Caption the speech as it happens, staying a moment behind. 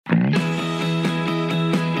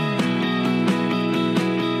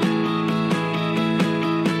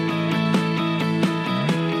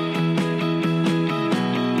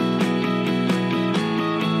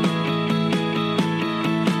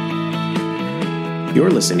You're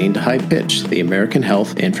listening to High Pitch, the American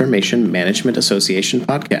Health Information Management Association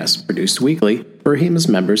podcast, produced weekly for AHIMA's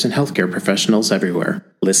members and healthcare professionals everywhere.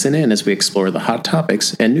 Listen in as we explore the hot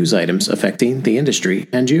topics and news items affecting the industry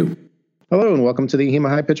and you. Hello and welcome to the AHIMA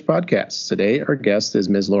High Pitch podcast. Today, our guest is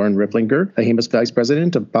Ms. Lauren Riplinger, AHIMA's Vice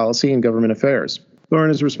President of Policy and Government Affairs. Lauren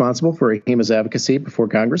is responsible for AHIMA's advocacy before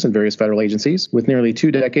Congress and various federal agencies. With nearly 2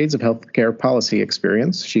 decades of healthcare policy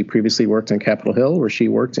experience, she previously worked on Capitol Hill, where she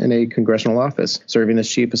worked in a congressional office, serving as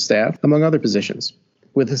chief of staff, among other positions.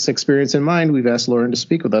 With this experience in mind, we've asked Lauren to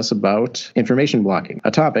speak with us about information blocking,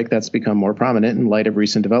 a topic that's become more prominent in light of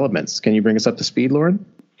recent developments. Can you bring us up to speed, Lauren?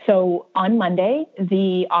 So on Monday,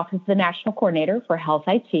 the Office of the National Coordinator for Health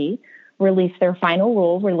IT released their final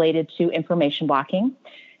rule related to information blocking.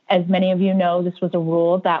 As many of you know, this was a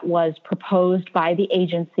rule that was proposed by the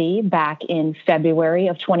agency back in February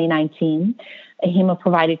of 2019. AHIMA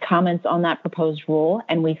provided comments on that proposed rule,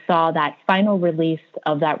 and we saw that final release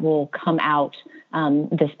of that rule come out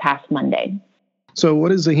this past Monday. So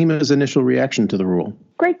what is AHIMA's initial reaction to the rule?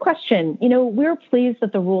 Great question. We're pleased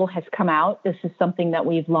that the rule has come out. This is something that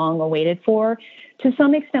we've long awaited for. To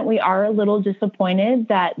some extent, we are a little disappointed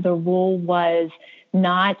that the rule was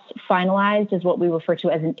not finalized as what we refer to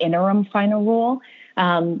as an interim final rule.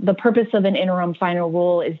 The purpose of an interim final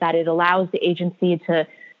rule is that it allows the agency to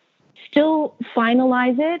still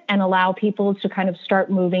finalize it and allow people to kind of start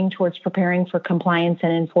moving towards preparing for compliance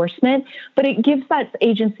and enforcement, but it gives that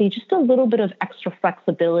agency just a little bit of extra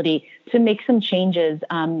flexibility to make some changes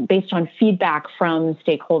based on feedback from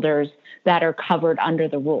stakeholders that are covered under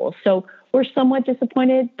the rule. So we're somewhat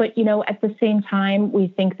disappointed, but at the same time, we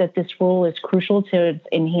think that this rule is crucial to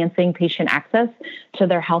enhancing patient access to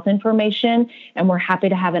their health information, and we're happy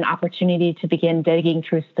to have an opportunity to begin digging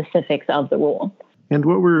through specifics of the rule. And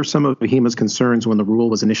what were some of AHIMA's concerns when the rule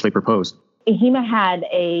was initially proposed? AHIMA had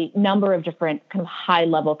a number of different kind of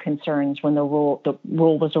high-level concerns when the rule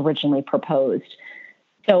was originally proposed.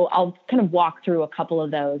 So I'll kind of walk through a couple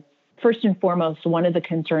of those. First and foremost, one of the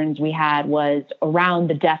concerns we had was around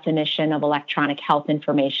the definition of electronic health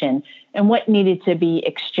information and what needed to be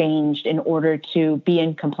exchanged in order to be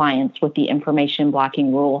in compliance with the information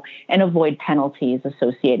blocking rule and avoid penalties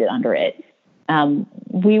associated under it.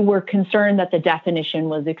 We were concerned that the definition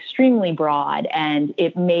was extremely broad and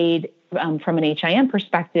it made, from an HIM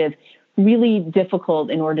perspective, really difficult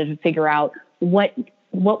in order to figure out what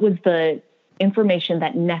was the information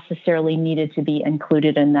that necessarily needed to be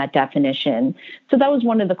included in that definition. So that was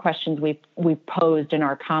one of the questions we posed in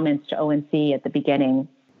our comments to ONC at the beginning.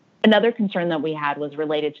 Another concern that we had was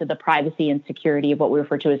related to the privacy and security of what we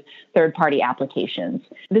refer to as third-party applications.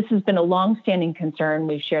 This has been a long-standing concern.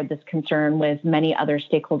 We've shared this concern with many other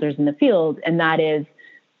stakeholders in the field, and that is,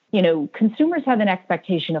 consumers have an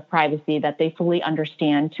expectation of privacy that they fully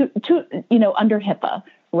understand under HIPAA,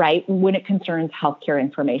 right, when it concerns healthcare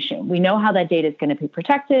information. We know how that data is going to be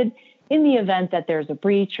protected. In the event that there's a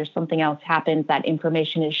breach or something else happens, that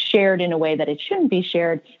information is shared in a way that it shouldn't be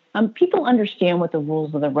shared. People understand what the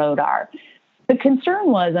rules of the road are. The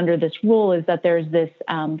concern was under this rule is that there's this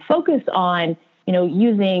focus on,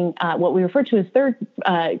 using what we refer to as third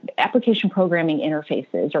application programming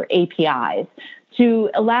interfaces or APIs to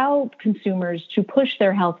allow consumers to push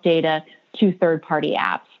their health data to third-party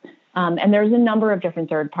apps. And there's a number of different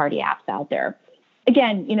third-party apps out there.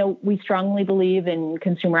 Again, we strongly believe in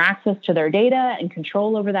consumer access to their data and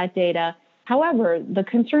control over that data. However, the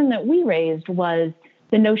concern that we raised was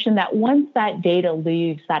the notion that once that data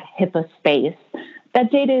leaves that HIPAA space,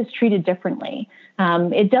 that data is treated differently.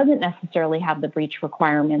 It doesn't necessarily have the breach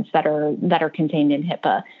requirements that are contained in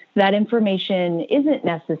HIPAA. That information isn't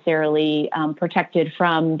necessarily protected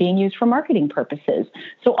from being used for marketing purposes.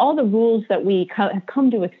 So all the rules that we have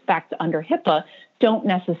come to expect under HIPAA don't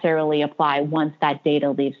necessarily apply once that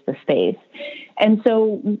data leaves the space. And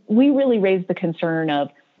so we really raised the concern of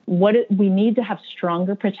we need to have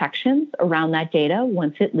stronger protections around that data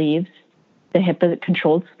once it leaves the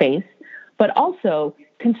HIPAA-controlled space, but also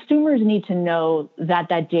consumers need to know that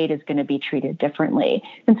that data is going to be treated differently.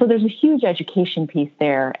 And so there's a huge education piece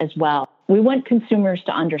there as well. We want consumers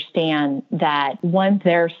to understand that once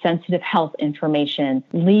their sensitive health information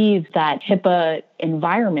leaves that HIPAA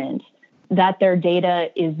environment, that their data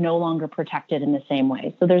is no longer protected in the same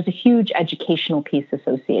way. So there's a huge educational piece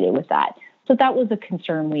associated with that. So that was a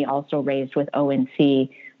concern we also raised with ONC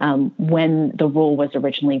when the rule was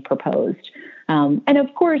originally proposed. And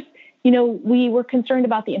of course, we were concerned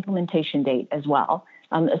about the implementation date as well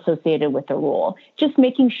associated with the rule, just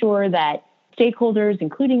making sure that stakeholders,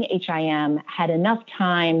 including HIM, had enough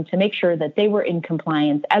time to make sure that they were in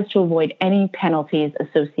compliance as to avoid any penalties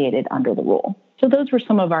associated under the rule. So those were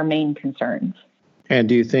some of our main concerns. And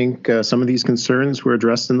do you think some of these concerns were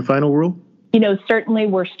addressed in the final rule? Certainly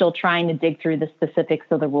we're still trying to dig through the specifics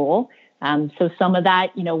of the rule. So some of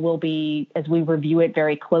that, will be, as we review it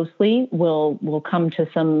very closely, we'll come to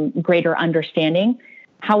some greater understanding.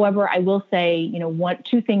 However, I will say,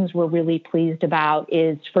 two things we're really pleased about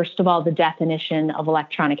is, first of all, the definition of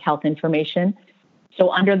electronic health information. So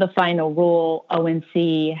under the final rule,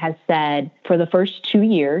 ONC has said for the first 2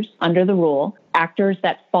 years under the rule, actors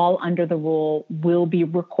that fall under the rule will be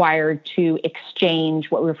required to exchange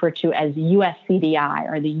what we refer to as USCDI,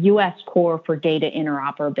 or the U.S. Core for Data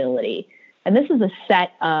Interoperability. And this is a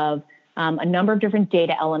set of a number of different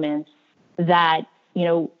data elements that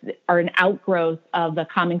are an outgrowth of the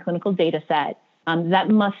Common Clinical Data Set that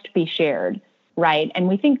must be shared, right? And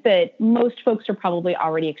we think that most folks are probably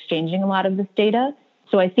already exchanging a lot of this data.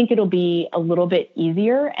 So I think it'll be a little bit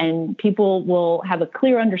easier and people will have a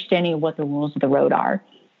clear understanding of what the rules of the road are.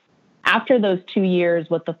 After those 2 years,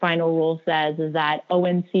 what the final rule says is that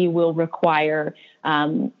ONC will require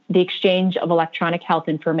the exchange of electronic health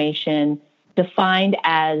information defined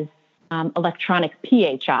as electronic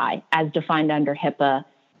PHI, as defined under HIPAA,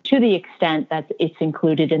 to the extent that it's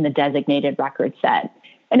included in the designated record set.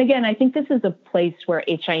 And again, I think this is a place where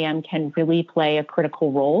HIM can really play a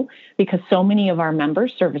critical role because so many of our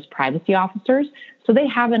members serve as privacy officers, so they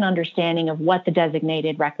have an understanding of what the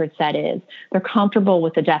designated record set is. They're comfortable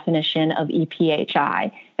with the definition of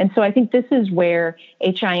EPHI. And so I think this is where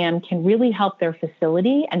HIM can really help their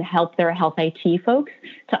facility and help their health IT folks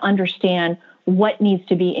to understand what needs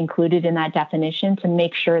to be included in that definition to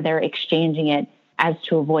make sure they're exchanging it as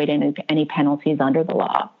to avoid any penalties under the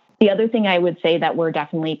law. The other thing I would say that we're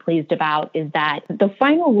definitely pleased about is that the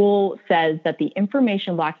final rule says that the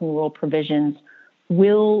information blocking rule provisions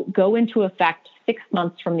will go into effect 6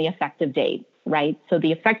 months from the effective date, right? So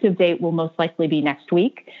the effective date will most likely be next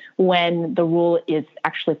week when the rule is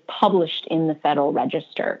actually published in the Federal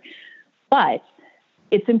Register. But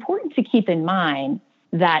it's important to keep in mind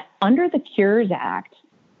that under the Cures Act,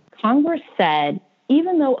 Congress said,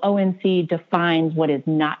 even though ONC defines what is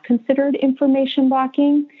not considered information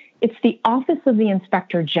blocking, it's the Office of the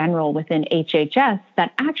Inspector General within HHS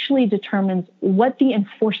that actually determines what the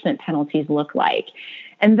enforcement penalties look like.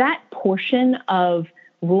 And that portion of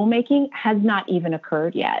rulemaking has not even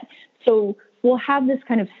occurred yet. So we'll have this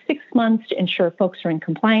kind of 6 months to ensure folks are in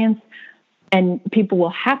compliance and people will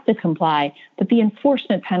have to comply, but the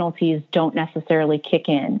enforcement penalties don't necessarily kick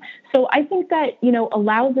in. So I think that,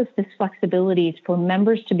 allows us this flexibility for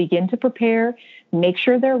members to begin to prepare, make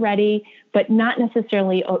sure they're ready, but not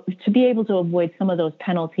necessarily to be able to avoid some of those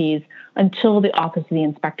penalties until the Office of the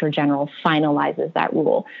Inspector General finalizes that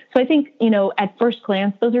rule. So I think, at first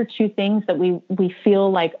glance, those are two things that we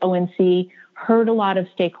feel like ONC heard a lot of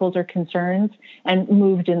stakeholder concerns and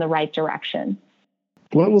moved in the right direction.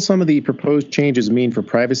 What will some of the proposed changes mean for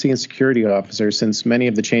privacy and security officers, since many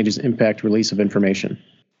of the changes impact release of information?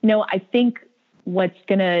 I think what's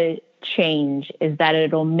going to change is that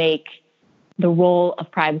it'll make the role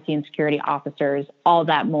of privacy and security officers all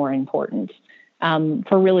that more important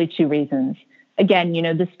for really two reasons. Again,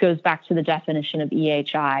 this goes back to the definition of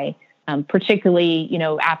EHI, particularly,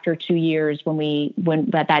 after 2 years when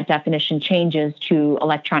that definition changes to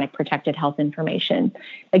electronic protected health information.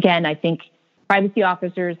 Again, I think privacy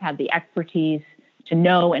officers have the expertise to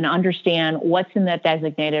know and understand what's in that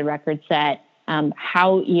designated record set,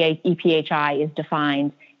 how EPHI is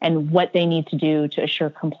defined, and what they need to do to assure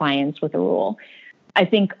compliance with the rule. I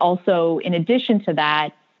think also, in addition to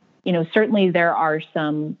that, certainly there are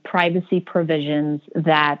some privacy provisions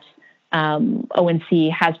that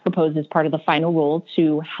ONC has proposed as part of the final rule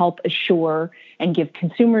to help assure and give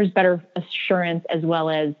consumers better assurance, as well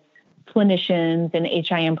as clinicians and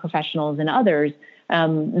HIM professionals and others,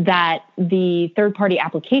 that the third-party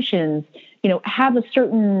applications, have a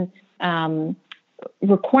certain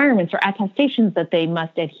requirements or attestations that they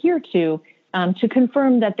must adhere to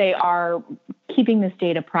confirm that they are keeping this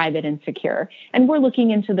data private and secure. And we're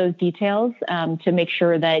looking into those details to make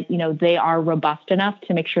sure that, they are robust enough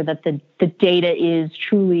to make sure that the data is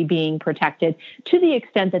truly being protected to the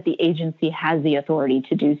extent that the agency has the authority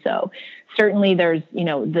to do so. Certainly there's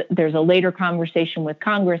a later conversation with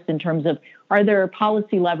Congress in terms of, are there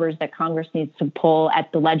policy levers that Congress needs to pull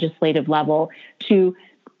at the legislative level to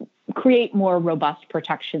create more robust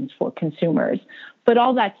protections for consumers. But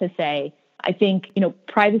all that to say, I think,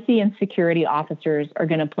 privacy and security officers are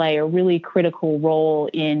going to play a really critical role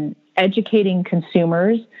in educating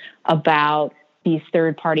consumers about these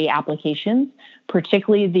third-party applications,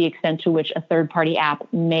 particularly the extent to which a third-party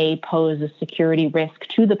app may pose a security risk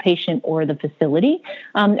to the patient or the facility,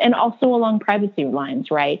 and also along privacy lines,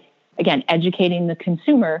 right? again, educating the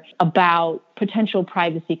consumer about potential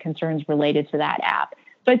privacy concerns related to that app.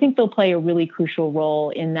 So I think they'll play a really crucial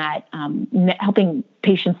role in that, helping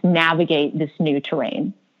patients navigate this new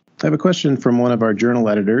terrain. I have a question from one of our journal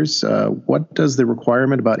editors. What does the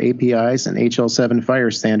requirement about APIs and HL7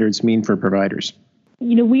 FHIR standards mean for providers?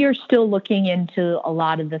 We are still looking into a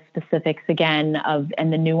lot of the specifics again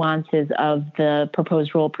and the nuances of the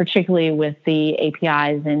proposed rule, particularly with the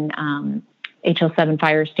APIs and HL7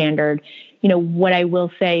 FHIR standard. What I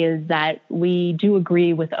will say is that we do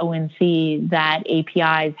agree with ONC that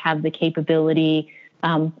APIs have the capability,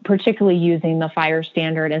 particularly using the FHIR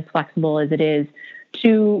standard as flexible as it is,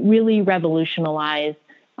 to really revolutionize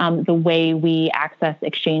the way we access,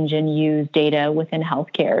 exchange, and use data within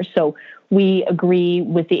healthcare. So we agree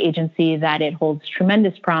with the agency that it holds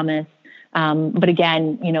tremendous promise. But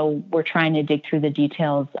again, we're trying to dig through the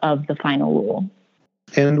details of the final rule.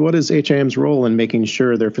 And what is HIM's role in making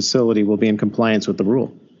sure their facility will be in compliance with the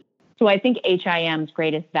rule? So I think HIM's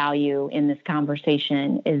greatest value in this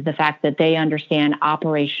conversation is the fact that they understand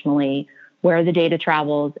operationally where the data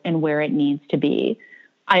travels and where it needs to be.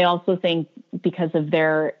 I also think because of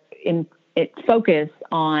their focus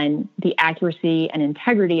on the accuracy and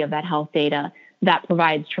integrity of that health data, that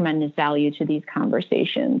provides tremendous value to these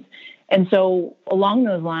conversations. And so along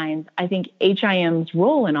those lines, I think HIM's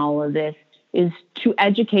role in all of this is to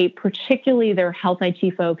educate particularly their health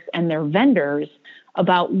IT folks and their vendors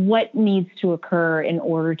about what needs to occur in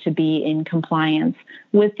order to be in compliance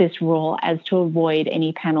with this rule as to avoid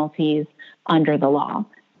any penalties under the law.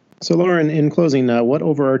 So, Lauren, in closing, what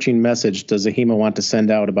overarching message does AHIMA want to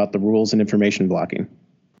send out about the rules and information blocking?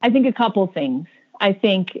 I think a couple things. I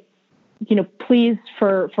think, please,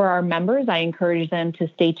 for our members, I encourage them to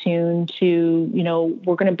stay tuned to,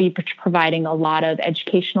 we're going to be providing a lot of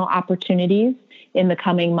educational opportunities in the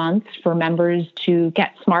coming months for members to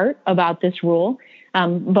get smart about this rule.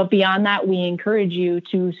 But beyond that, we encourage you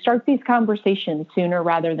to start these conversations sooner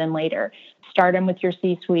rather than later. Start them with your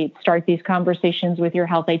C-suite, start these conversations with your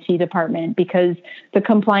health IT department, because the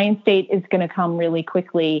compliance date is going to come really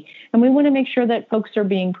quickly. And we want to make sure that folks are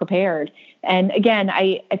being prepared. And again,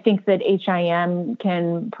 I think that HIM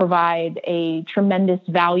can provide a tremendous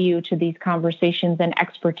value to these conversations and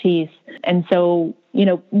expertise. And so,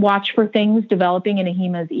 watch for things developing in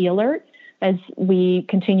AHIMA's e-alert as we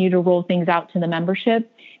continue to roll things out to the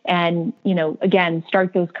membership. And, again,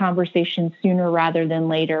 start those conversations sooner rather than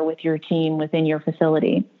later with your team within your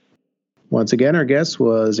facility. Once again, our guest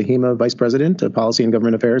was AHIMA Vice President of Policy and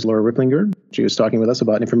Government Affairs, Laura Riplinger. She was talking with us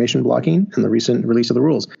about information blocking and the recent release of the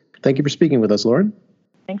rules. Thank you for speaking with us, Lauren.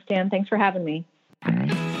 Thanks, Dan. Thanks for having me.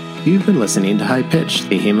 You've been listening to High Pitch,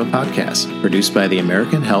 the AHIMA podcast, produced by the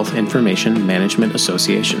American Health Information Management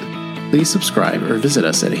Association. Please subscribe or visit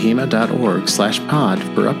us at ahima.org/pod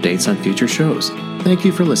for updates on future shows. Thank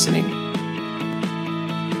you for listening.